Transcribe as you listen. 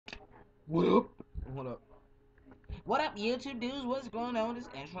What up? Hold up. What up, YouTube dudes? What's going on? This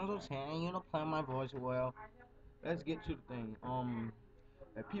insurance telling you to play my voice well. Let's get to the thing.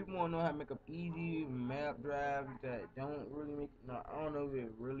 If people want to know how to make an easy map drive that don't really make, no, I don't know if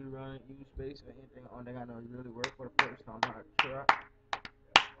it really run use space or anything. Only thing I know it really work for the first time I try.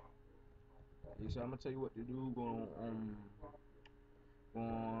 Okay, so I'm gonna tell you what to do. Go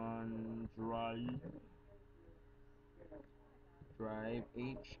on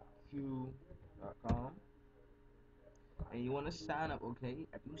drivehq.com. And you want to sign up, okay?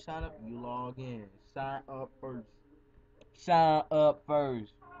 If you sign up, you log in. Sign up first. Sign up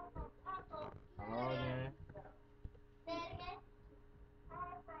first. Log in.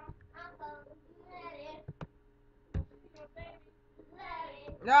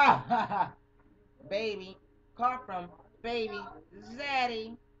 No, baby. Call from baby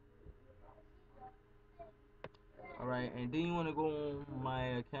Zaddy. All right, and then you want to go on my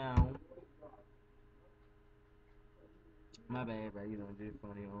account. My bad, bro. You know, just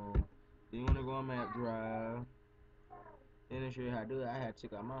funny. Then you want to go on Map Drive. Then they show you how to do it. I had to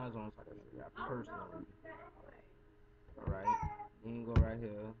check out mine on so I can show you how personally. All right. Then you go right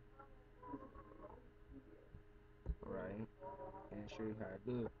here. All right. And show you how to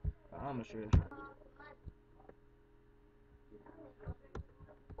do it. I'm gonna show you how to do it.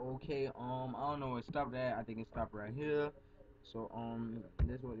 Okay, I don't know where it stopped at. I think it stopped right here. So,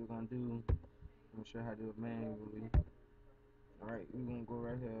 this is what you're gonna do. I'm gonna show you how to do it manually. Alright, we're gonna go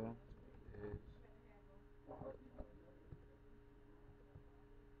right here.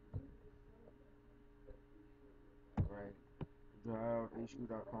 Alright,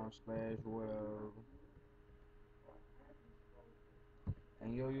 driveissue.com/web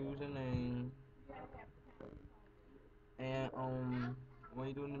and your username. And, when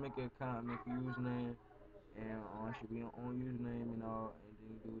you do need to make an account, make your username. And, it should be your own username and all. And then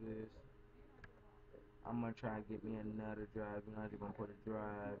you do this. I'm gonna try to get me another drive. You know, I'm just gonna put a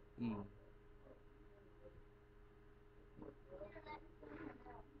drive E.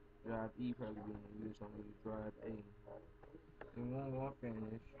 Drive E probably being used, so I'm gonna use drive A. Then one more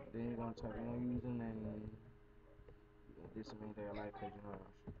finish. Then you're gonna type in your username. This is main thing I like because you know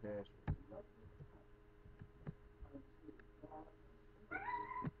it's your password.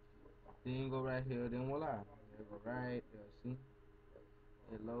 Then you go right here. Then voila, you go right there. See,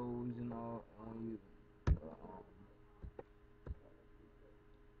 it loads and all on you.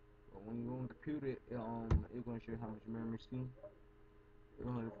 But when you on the computer, it's gonna show you how much memory. See,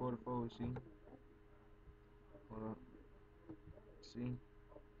 144. See, hold up. See.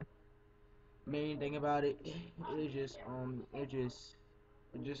 Main thing about it is just it's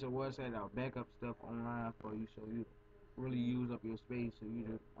just a website that'll back up stuff online for you, so you really use up your space. So you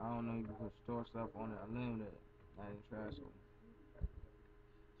just, I don't know, you can store stuff on it unlimited. I didn't try so.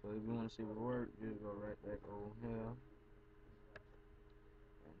 So if you want to see what work, just go right back over here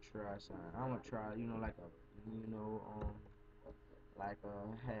and try something. I'm gonna try, like a, like a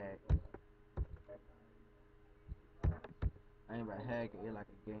hack. I ain't about hacking it like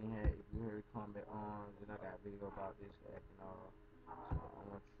a game hack. If you heard Combat Arms, then I got a video about this hack and all. So I'm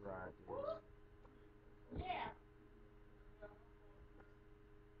gonna try this.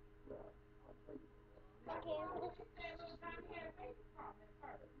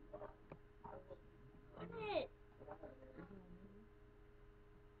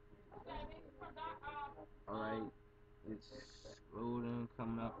 Alright, it's loading,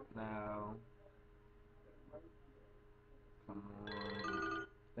 coming up now. Come on.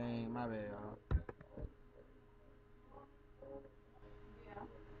 Dang, my bad, y'all.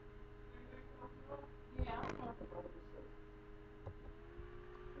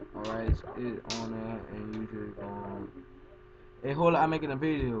 Alright, it's on there, and you just hey, hold on, I'm making a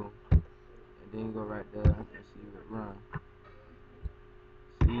video. And then you go right there and see if it run.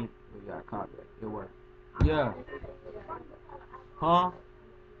 See? We got copy. It worked. Yeah. Huh?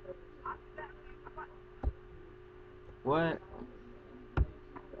 What?